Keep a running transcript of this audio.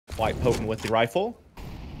quite potent with the rifle. A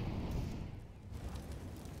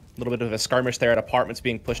little bit of a skirmish there at apartments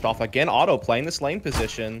being pushed off again. Otto playing this lane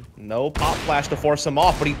position. No pop flash to force him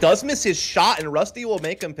off, but he does miss his shot, and Rusty will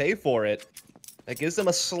make him pay for it. That gives him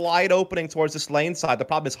a slight opening towards this lane side. The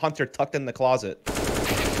problem is Hunter tucked in the closet.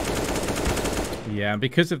 Yeah, and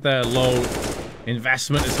because of their low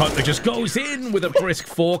investment, as Hunter just goes in with a brisk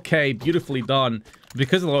 4K, beautifully done.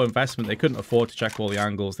 Because of the low investment, they couldn't afford to check all the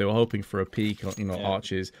angles. They were hoping for a peek, you know,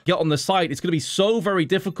 arches. Get on the site. It's going to be so very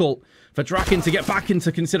difficult for Draken to get back into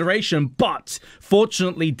consideration. But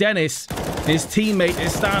fortunately, Dennis, his teammate,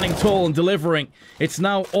 is standing tall and delivering. It's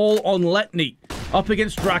now all on Letny. Up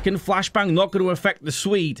against Draken, flashbang not going to affect the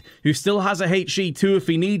Swede, who still has a HE2 if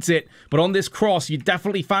he needs it. But on this cross, you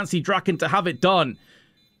definitely fancy Draken to have it done.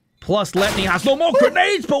 Plus, Letny has no more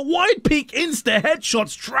grenades, but wide peak insta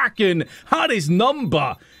headshots. Draken had his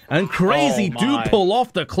number, and Crazy do pull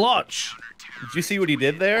off the clutch. Did you see what he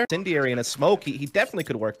did there? Incendiary and a smoke, he definitely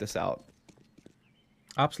could work this out.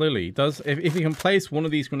 Absolutely, he does. If he can place one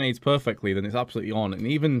of these grenades perfectly, then it's absolutely on. And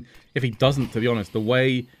even if he doesn't, to be honest, the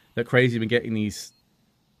way that Crazy's been getting these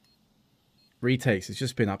retakes, it's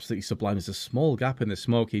just been absolutely sublime. There's a small gap in the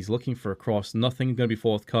smoke. He's looking for a cross. Nothing's going to be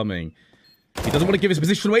forthcoming. He doesn't want to give his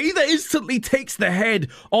position away either. Instantly takes the head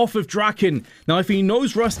off of Draken. Now, if he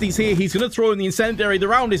knows Rusty's here, he's going to throw in the incendiary. The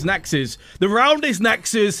round is nexes. The round is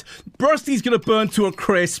nexes. Rusty's going to burn to a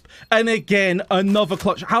crisp. And again, another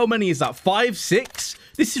clutch. How many is that? 5, 6?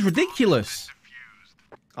 This is ridiculous.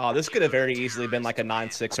 Oh, this could have very easily been like a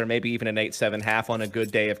 9-6 or maybe even an 8-7 half on a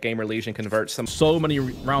good day if GamerLegion converts some. So many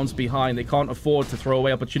rounds behind. They can't afford to throw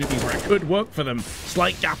away opportunities where it could work for them.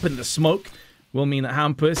 Slight gap in the smoke will mean that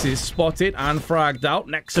Hampus is spotted and fragged out.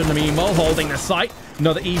 Nexa and Mimo holding the site.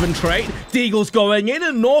 Another even trade. Deagle's going in,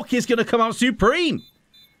 and Nork is going to come out supreme.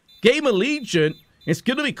 GamerLegion, it's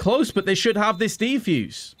going to be close, but they should have this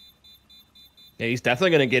defuse. Yeah, he's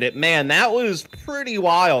definitely going to get it. Man, that was pretty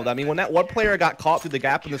wild. I mean, when that one player got caught through the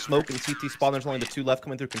gap in the smoke and CT spawn, there's only the 2 left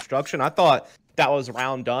coming through construction. I thought that was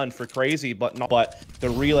round done for Crazy, but the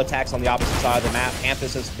real attacks on the opposite side of the map.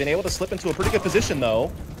 Hampus has been able to slip into a pretty good position, though.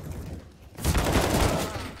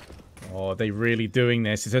 Oh, are they really doing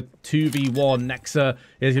this? It's a 2v1. Nexa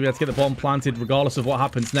is going to be able to get the bomb planted regardless of what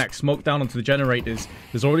happens next. Smoke down onto the generators.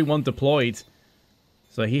 There's already one deployed.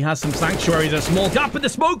 So he has some sanctuary. There's a small gap, and the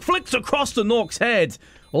smoke flicks across the Nork's head.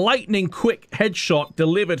 Lightning quick headshot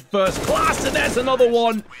delivered first class, and there's another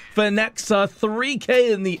one for Nexa.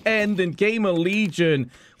 3K in the end, and GamerLegion.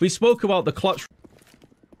 We spoke about the clutch.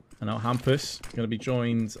 And now Hampus going to be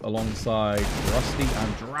joined alongside Rusty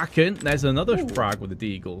and Draken. There's another frag with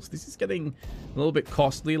the Deagles. This is getting a little bit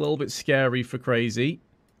costly, a little bit scary for Crazy.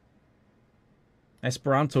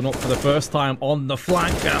 EspiranTo not for the first time on the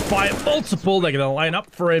flank. Gonna fire multiple. They're going to line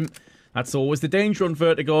up for him. That's always the danger on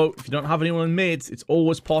Vertigo. If you don't have anyone in mid, it's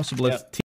always possible.